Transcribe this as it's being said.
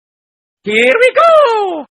Here we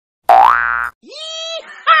go!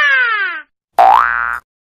 Yee-haw!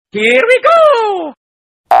 Here we go!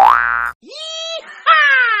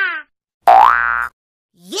 Yee-haw!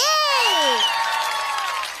 Yay!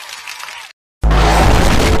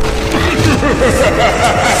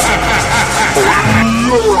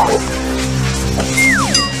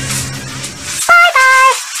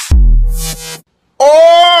 Bye-bye!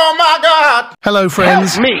 Oh my God! Hello,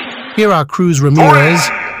 friends. Help me! Here are Cruz Ramirez,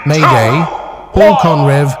 Mayday, Paul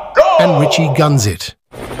Conrev, and Richie Gunsit.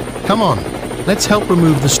 Come on, let's help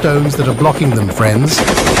remove the stones that are blocking them, friends.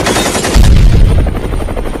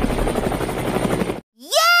 Yay!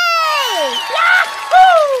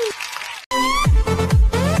 Yahoo!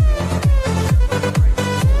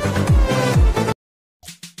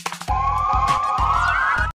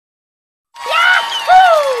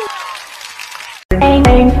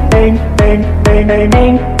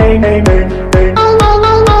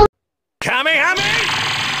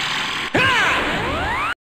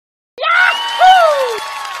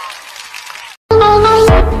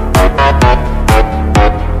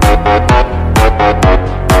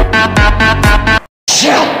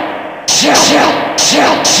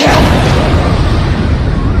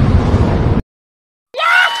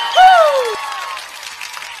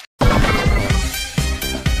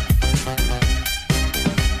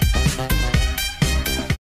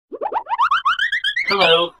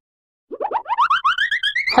 Hello.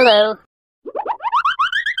 Hello.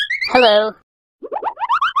 Hello.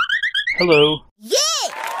 Hello. Yay!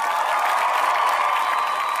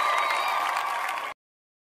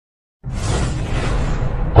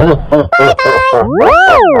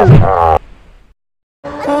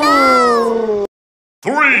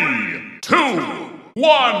 Three, two,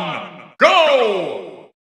 one, go!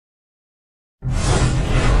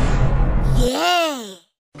 Yay!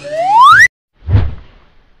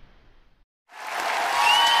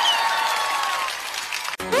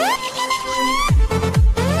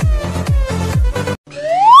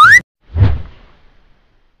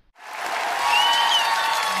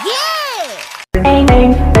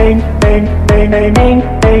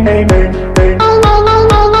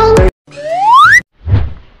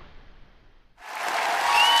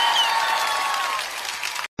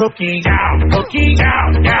 Cookie down, cookie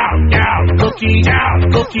down, down, down, cookie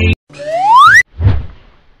down, cookie.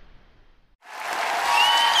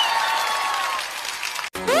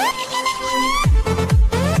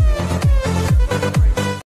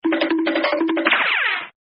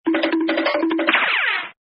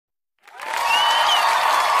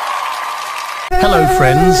 Hello,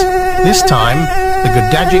 friends. This time, the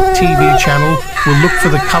Godagic TV channel will look for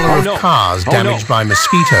the color of cars damaged by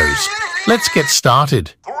mosquitoes. Let's get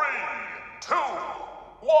started. 3, 2,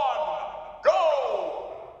 1,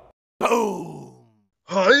 go! Boom!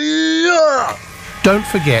 Don't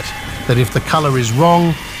forget that if the color is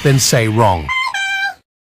wrong, then say wrong.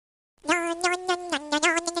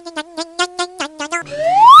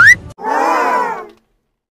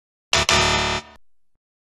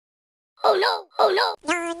 Oh no! Oh no!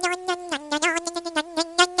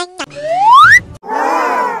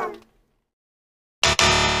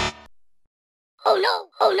 Oh no!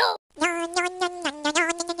 Oh no!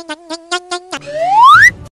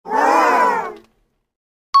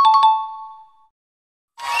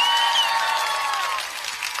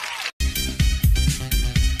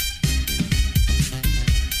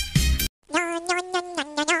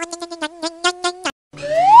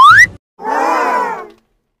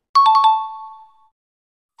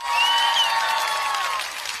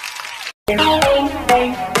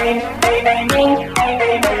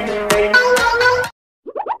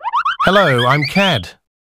 Hello, I'm Cad.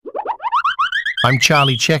 I'm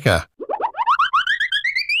Charlie Checker.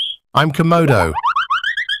 I'm Komodo.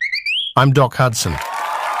 I'm Doc Hudson.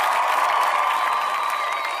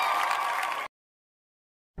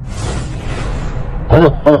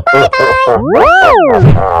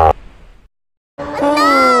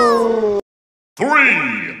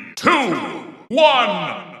 Three, two,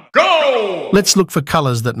 one, go! Let's look for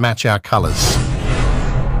colors that match our colors.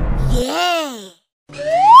 Yay!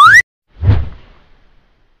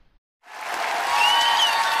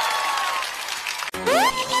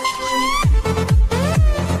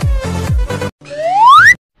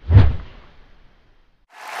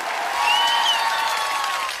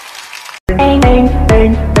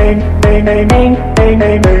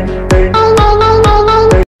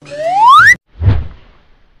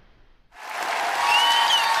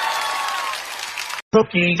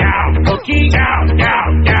 Cookie down, cookie down,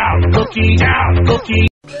 down, down, cookie down, cookie.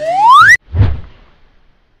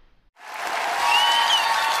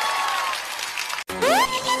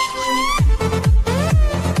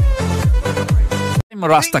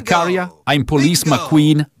 Rastacaria, I'm Police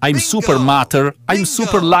Mcqueen, I'm Super Mater, I'm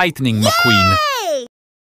Super Lightning Mcqueen.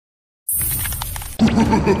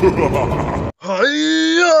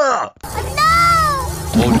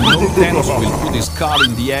 Oh no, Thanos will put his car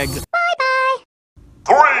in the egg.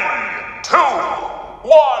 3, 2,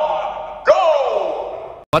 1,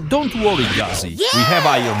 go! But don't worry, Guzzy. We have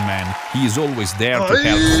Iron Man. He is always there to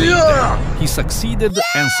help save them. He succeeded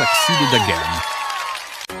and succeeded again.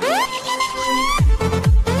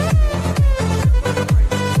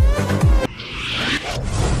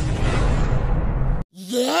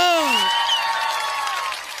 Yeah!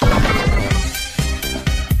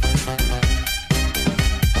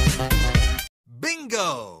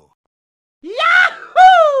 Bingo!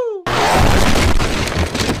 Yahoo!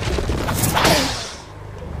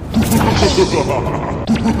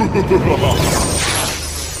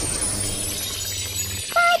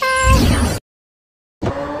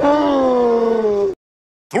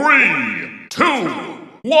 3, 2,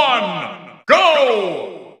 1,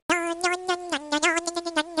 go!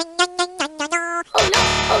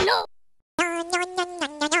 Oh no!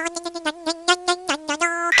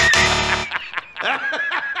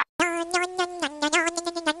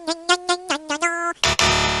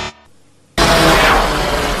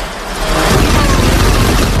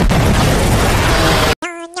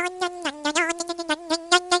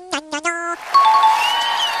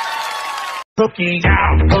 Cookie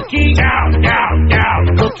down, cookie down, down,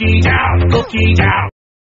 down, cookie down, cookie down.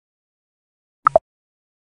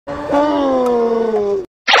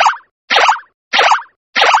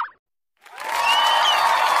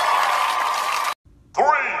 3,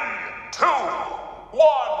 2, 1,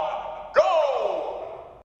 go!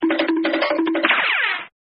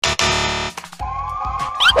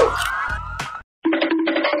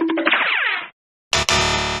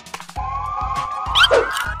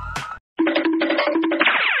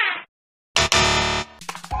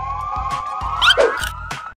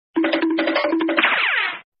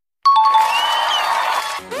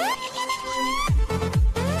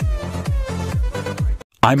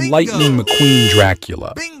 I'm Lightning McQueen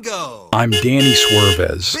Dracula. Bingo! I'm Danny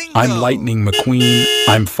Swervez. Bingo! I'm Lightning McQueen.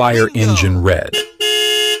 I'm Fire Bingo! Engine Red.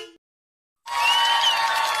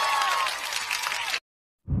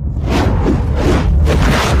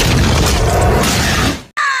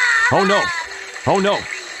 Oh no! Oh no!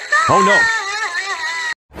 Oh no!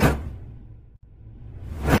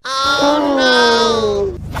 Oh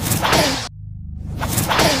no!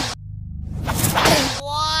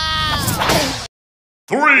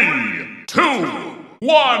 3, 2,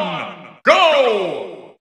 1,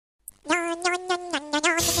 go!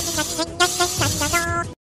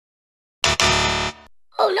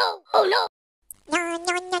 Oh no! Oh no!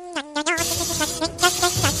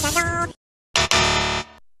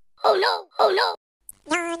 Oh no! Oh no!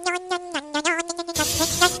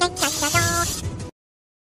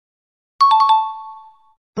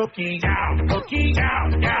 Cookie down, cookie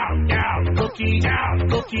down, down, down, cookie down,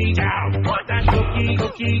 cookie down. Put that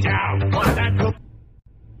cookie down, put that cookie.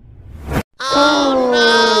 Oh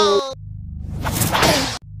no!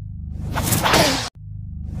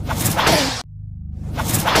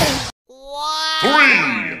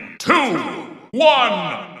 3, 2,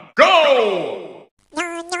 1, go!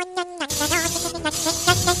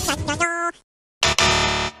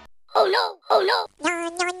 Oh no! Oh no!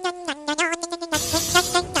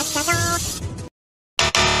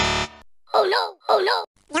 Oh no! Oh no!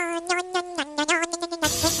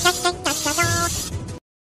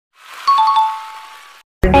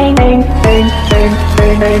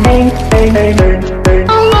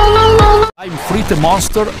 I'm Fritter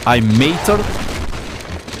Monster. I'm Mater.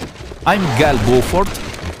 I'm Gal Beaufort.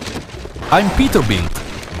 I'm Peterbilt.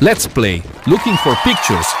 Let's play. Looking for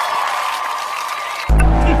pictures.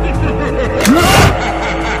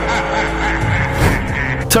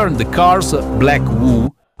 Turn the cars black woo.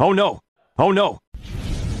 Oh no! Oh no!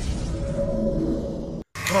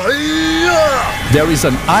 There is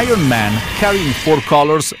an Iron Man carrying 4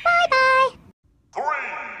 colors. 3,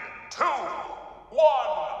 2, 1,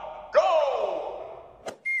 go!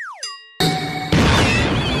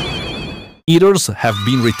 Eaters have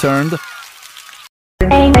been returned.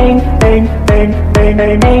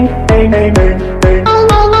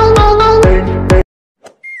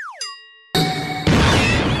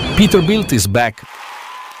 Peterbilt is back.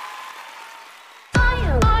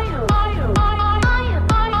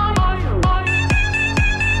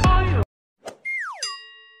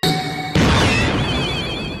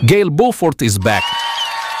 Gail Beaufort is back.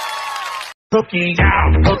 Cookie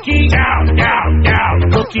down, cookie down, down,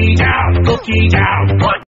 down, cookie down, cookie down.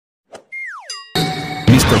 Put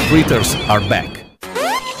Mr. Fritters are back.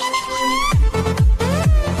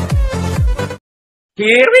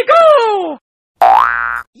 Here we go!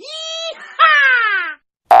 Yee-haw!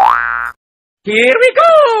 Here we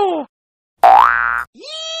go!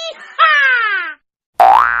 Yee-haw!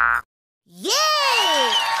 Yay!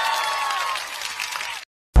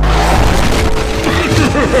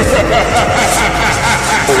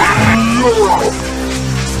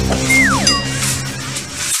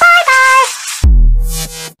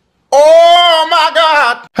 Oh my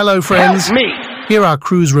God! Hello, friends. Help me! Here are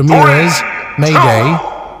Cruz Ramirez, Mayday,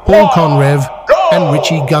 Paul Conrev, and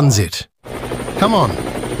Richie Gunsit. Come on,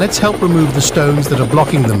 let's help remove the stones that are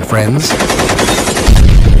blocking them, friends.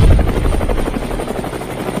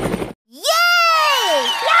 Yay!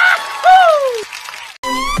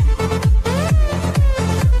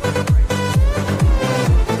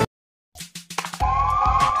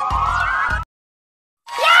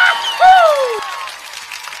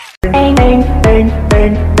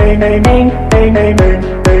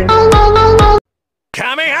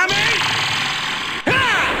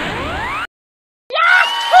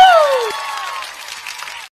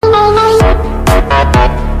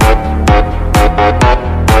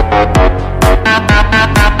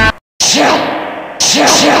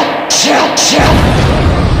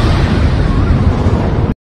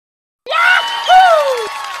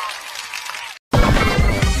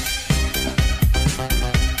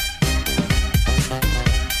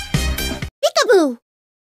 Peekaboo!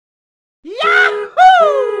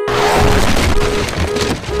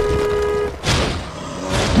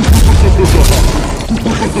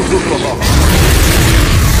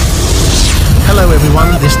 Hello,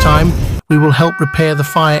 everyone. This time, we will help repair the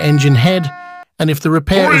fire engine head, and if the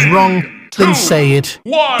repair is wrong, then say it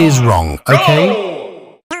is wrong, okay?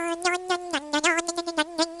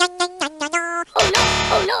 Oh no,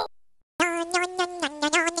 oh no.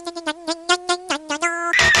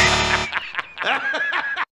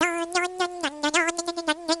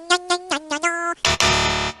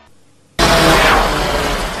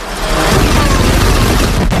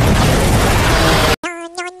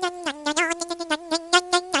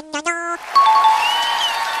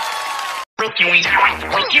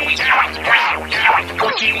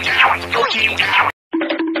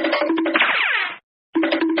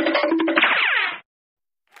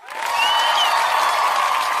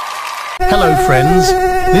 Hello, friends.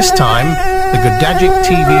 This time, the Godagic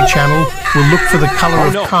TV channel will look for the color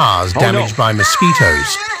of cars damaged by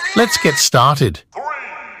mosquitoes. Let's get started. 3,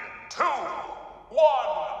 2, 1,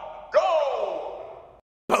 go!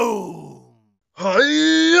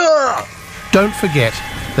 Don't forget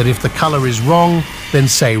that if the color is wrong, then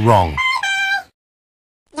say wrong.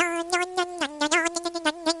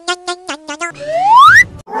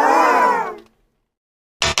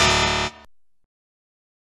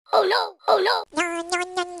 Oh no, oh no.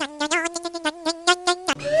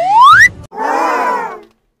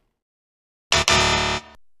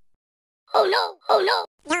 Oh no, oh no.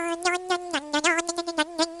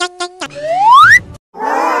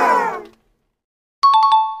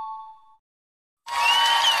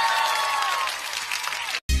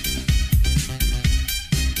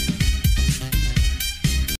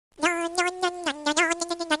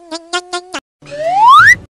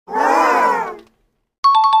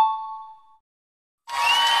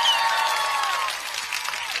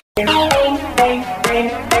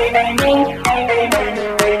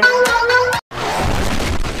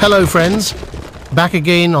 Hello, friends. Back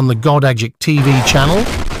again on the Godagic TV channel.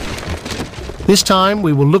 This time,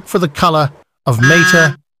 we will look for the color of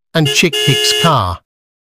Mater and Chick Hicks' car.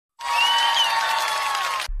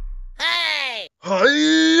 Hey!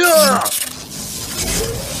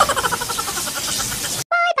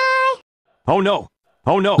 Oh no!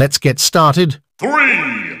 Oh no! Let's get started.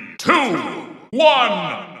 3, 2,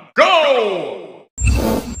 1, go!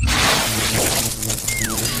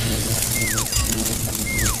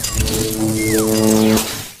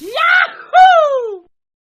 Yahoo!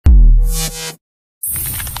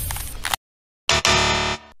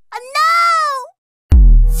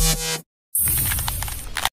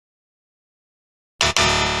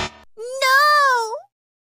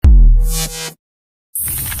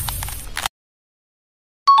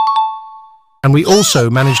 And we also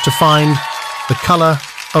managed to find the color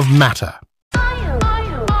of matter.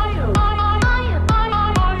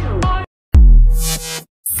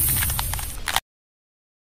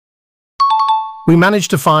 We managed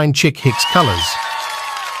to find Chick Hicks' colors.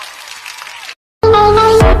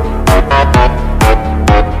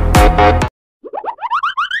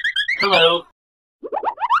 Hello.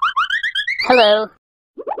 Hello.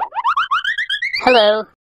 Hello.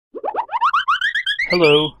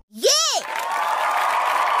 Hello. Yeah!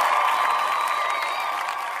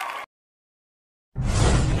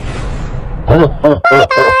 Three,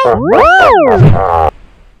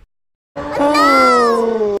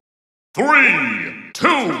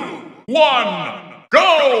 two, one,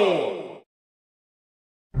 go!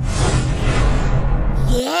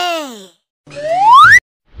 Yeah!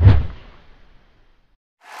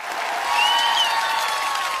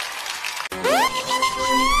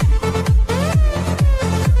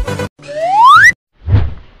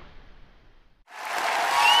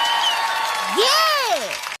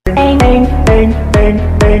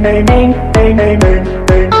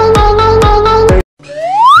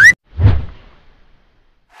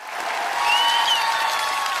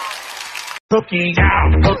 Cookie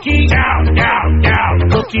down, cookie down, down, down,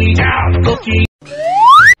 cookie down, cookie.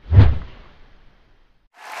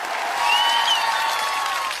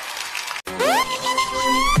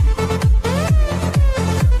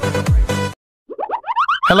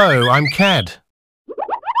 Hello, I'm Cad.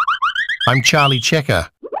 I'm Charlie Checker.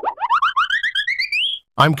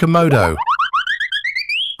 I'm Komodo.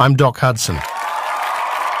 I'm Doc Hudson.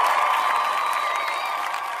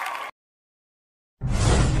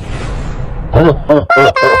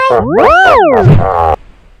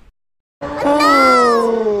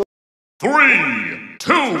 Three,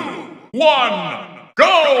 two, one,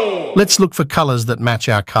 go! Let's look for colors that match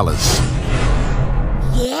our colors.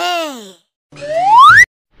 Yeah!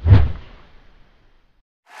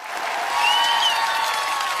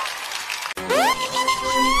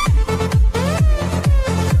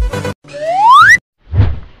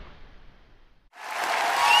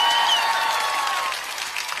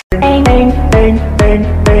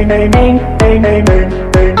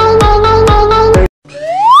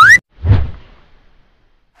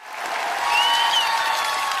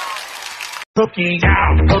 Cookie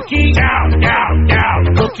down, cookie down, down,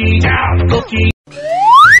 down, cookie down, cookie.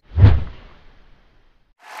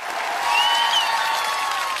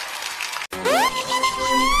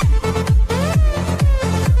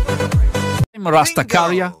 I'm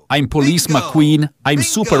Rastacaria, I'm Police Mcqueen, I'm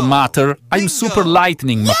Super Mater, I'm Super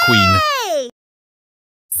Lightning Mcqueen.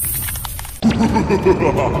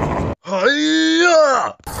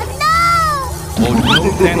 Oh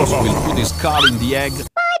no, Thanos will put his car in the egg.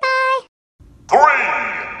 Three,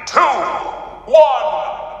 two,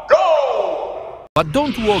 one, go! But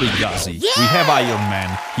don't worry, Guzzy, we have Iron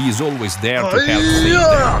Man. He is always there to help save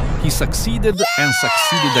them. He succeeded and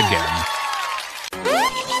succeeded again.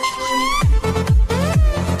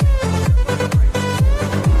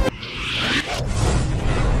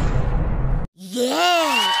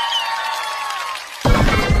 Yeah!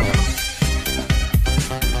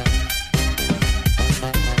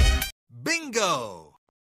 Bingo!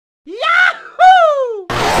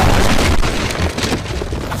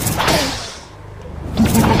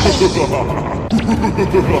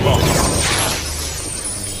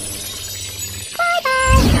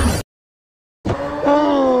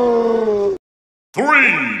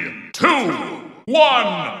 Three, two,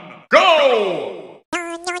 one, go!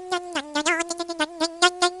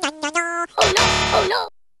 Oh no!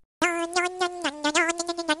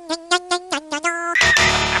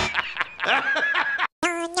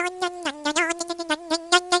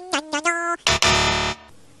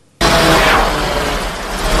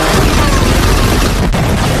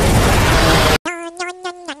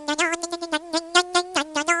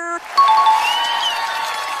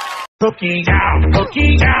 Cookie down,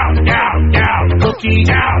 cookie down, down, down, cookie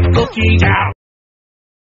down, cookie down.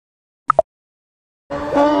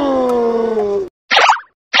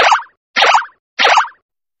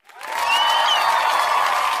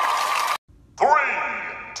 Three,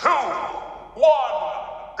 two, one,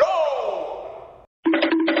 go!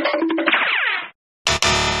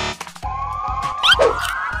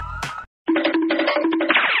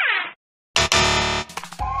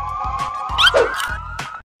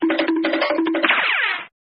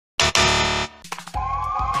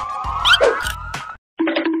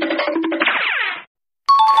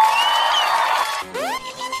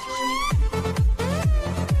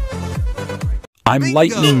 I'm Bingo!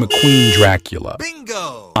 Lightning Mcqueen Dracula.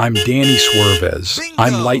 Bingo! I'm Danny Swervez.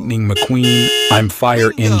 I'm Bingo! Lightning McQueen. I'm Fire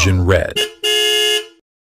Bingo! Engine Red.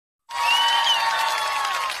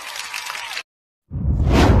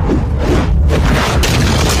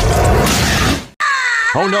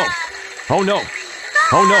 Oh no! Oh no!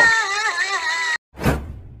 Oh no!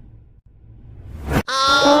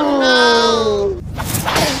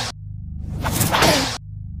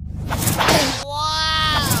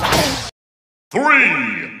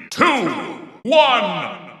 Three, two,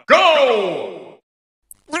 one, go!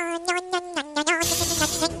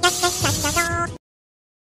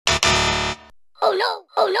 Oh no!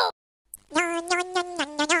 Oh no!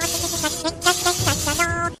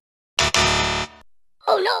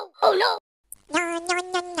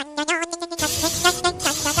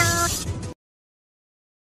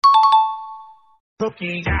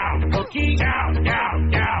 Cookie down, cookie down,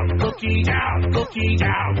 down, down, cookie down, cookie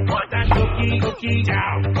down. Put that cookie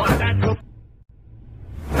down, put that cookie.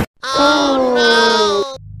 Oh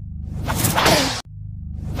no!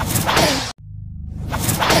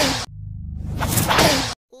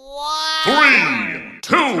 3,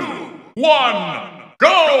 2, 1,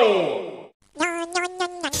 go!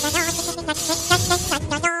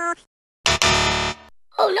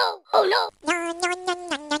 Oh no! Oh no!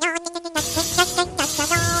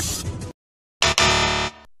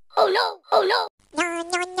 Oh no! Oh no!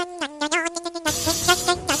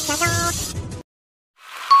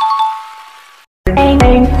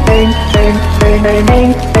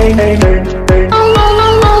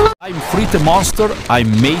 I'm Fritter Monster, I'm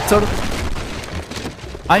Mater,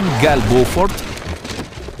 I'm Gal Beaufort,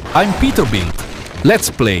 I'm Peterbilt. Let's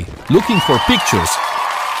play, looking for pictures.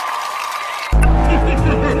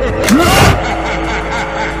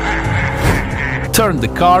 Turn the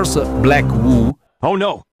cars black woo. Oh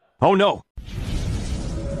no! Oh no!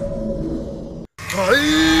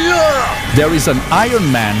 There is an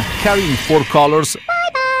Iron Man carrying 4 colors.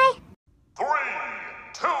 3,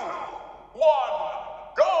 2, 1,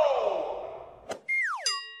 go!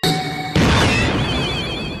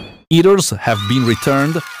 Eaters have been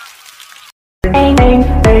returned.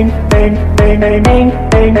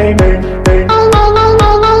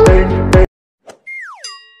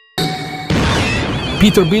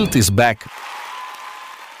 Peterbilt is back.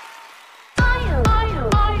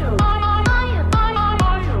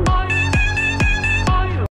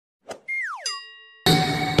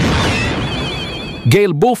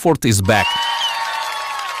 Gail Beaufort is back.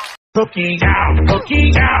 Cookie down, down,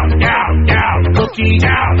 down, cookie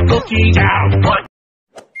down, put.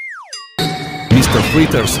 Mr.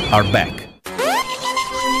 Fritters are back.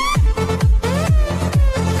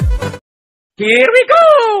 Here we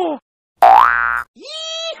go!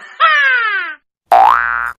 Yee-haw!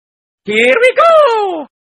 Here we go!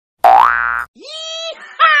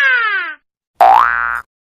 Yee-haw!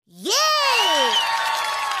 Yay!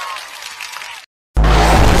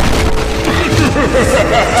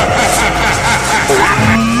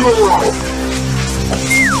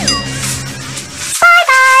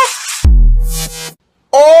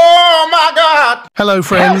 Oh my God! Hello,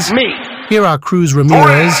 friends. Help me! Here are Cruz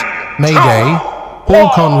Ramirez, Mayday, Paul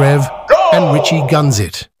Conrev, and Richie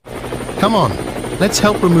Gunsit. Come on, let's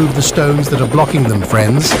help remove the stones that are blocking them,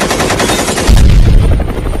 friends.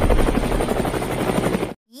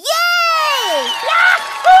 Yay!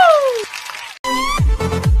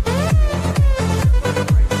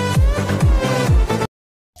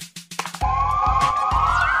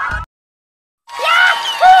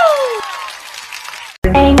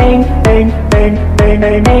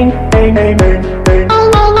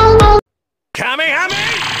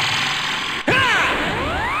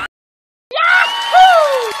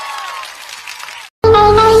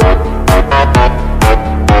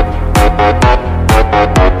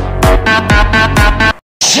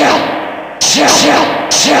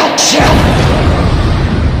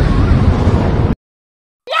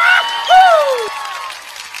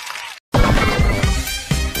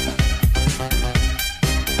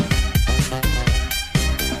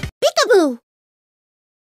 Peekaboo!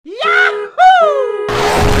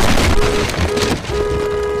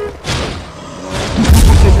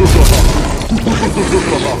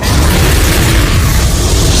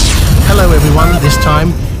 Hello, everyone. This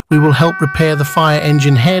time, we will help repair the fire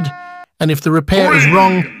engine head. And if the repair is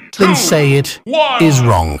wrong, then say it is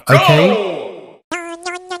wrong, okay?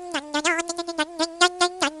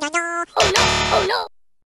 Oh no! Oh no!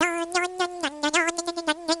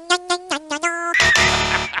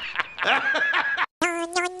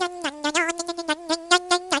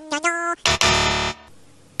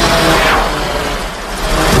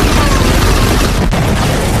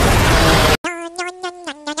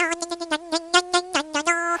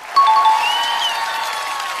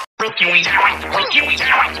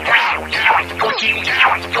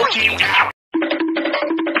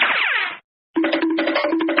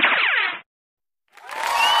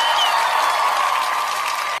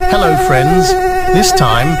 Hello, friends. This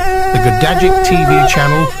time, the Godagic TV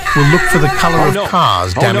channel will look for the color of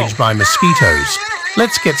cars damaged by mosquitoes.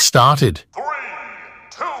 Let's get started. 3,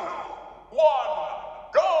 2, 1,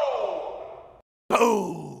 go!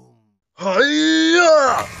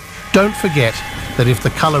 Don't forget that if the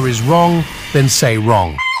color is wrong, then say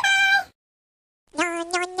wrong.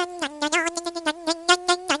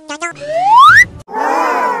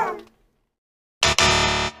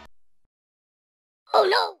 Oh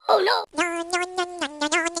no! Oh no!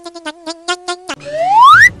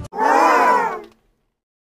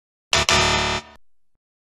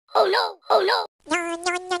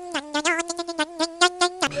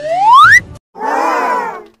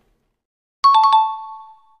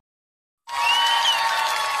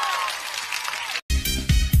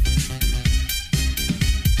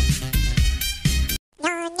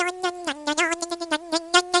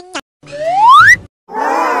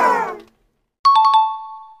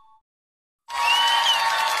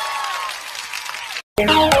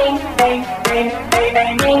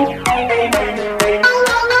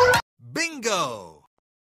 Bingo!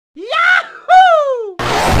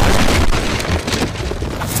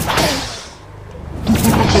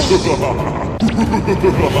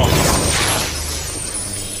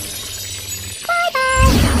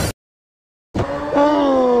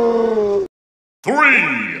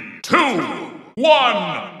 Three, two,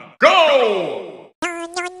 one, go!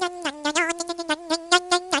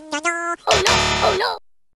 Oh no!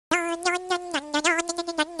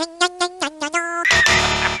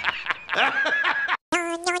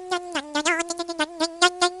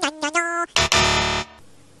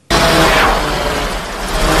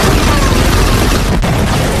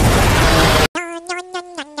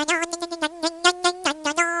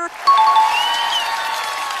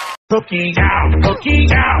 Cookie down, cookie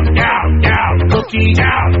down, down, down, cookie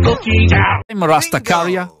down, cookie down. I'm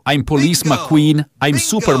Rastacaria, I'm Police McQueen, I'm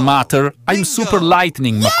Super Mater, I'm Super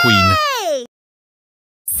Lightning McQueen.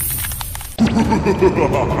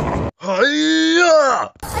 Oh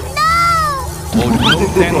no,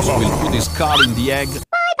 Thanos will put his car in the egg. 3,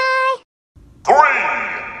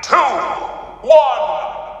 2,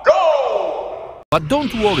 1, go! But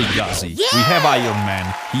don't worry, Guzzy, we have Iron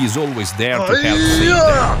Man. He is always there to help save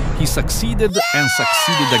them. He succeeded and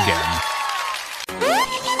succeeded again.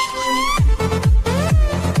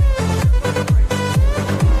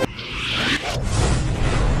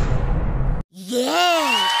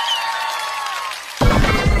 Yeah!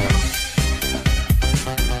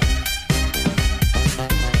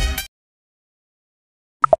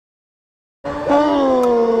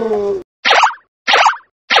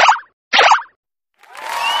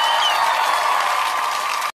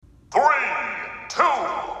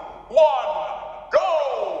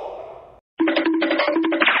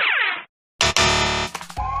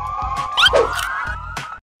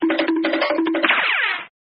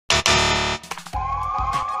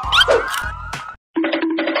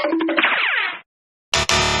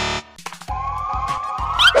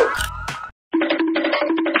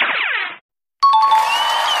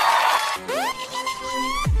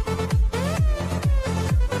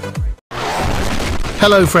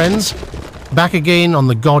 Hello friends, back again on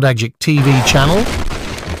the Godagic TV channel.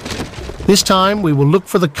 This time we will look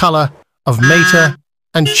for the colour of Mater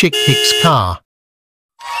and Chick Hicks' car.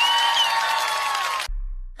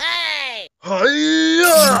 Hey!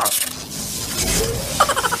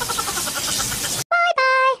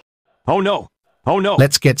 Oh no! Oh no!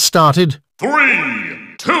 Let's get started.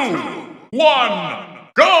 3, 2, 1,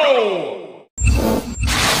 go!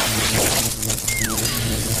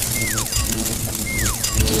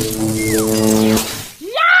 Yahoo!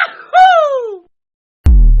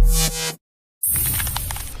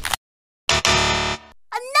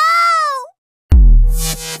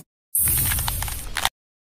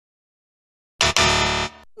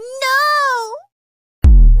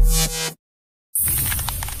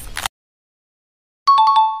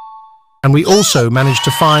 And we also managed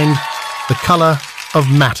to find the colour of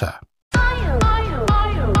matter.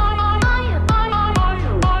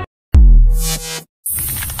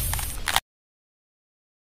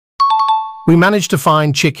 We managed to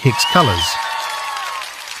find Chick Hicks' colours.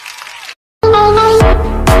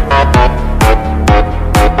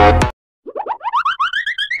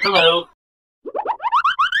 Hello.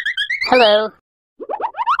 Hello.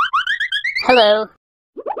 Hello.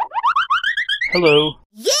 Hello.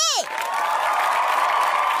 Yeah!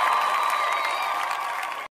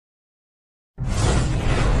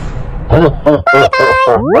 No!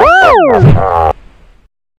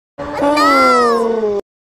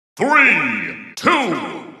 3, 2,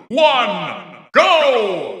 1,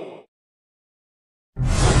 go!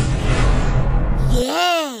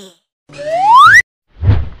 Yeah!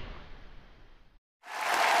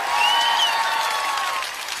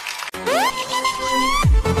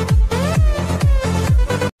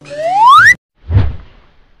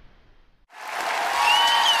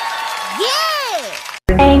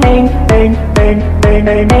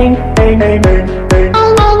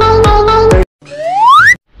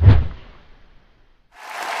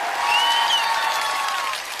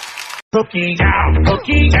 Cookie down,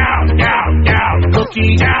 cookie down, down, down,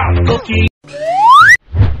 cookie down, cookie.